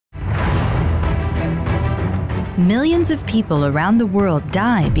Millions of people around the world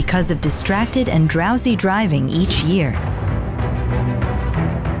die because of distracted and drowsy driving each year.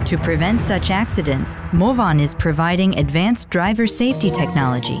 To prevent such accidents, MOVON is providing advanced driver safety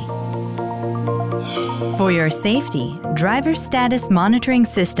technology. For your safety, Driver Status Monitoring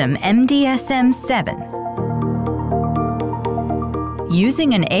System MDSM-7.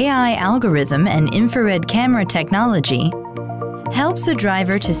 Using an AI algorithm and infrared camera technology, helps a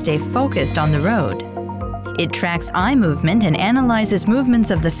driver to stay focused on the road. It tracks eye movement and analyzes movements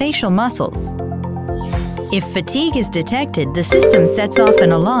of the facial muscles. If fatigue is detected, the system sets off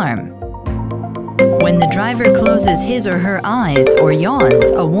an alarm. When the driver closes his or her eyes or yawns,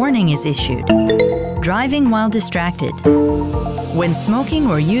 a warning is issued. Driving while distracted. When smoking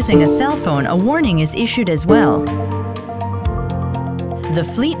or using a cell phone, a warning is issued as well. The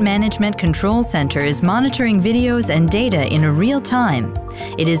Fleet Management Control Center is monitoring videos and data in a real time.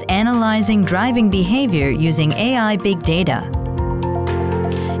 It is analyzing driving behavior using AI big data.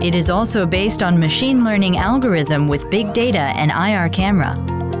 It is also based on machine learning algorithm with big data and IR camera.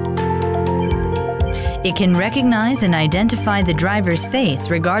 It can recognize and identify the driver's face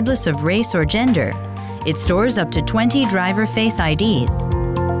regardless of race or gender. It stores up to 20 driver face IDs.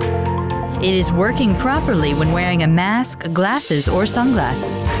 It is working properly when wearing a mask, glasses, or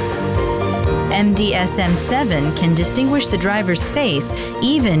sunglasses. MDSM-7 can distinguish the driver's face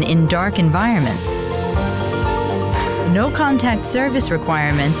even in dark environments. No contact service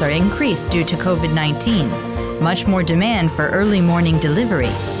requirements are increased due to COVID-19. Much more demand for early morning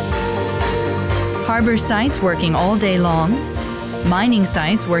delivery. Harbor sites working all day long. Mining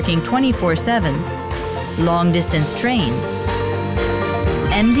sites working 24/7. Long-distance trains.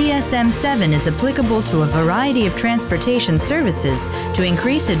 MDSM-7 is applicable to a variety of transportation services to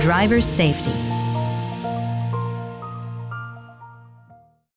increase a driver's safety.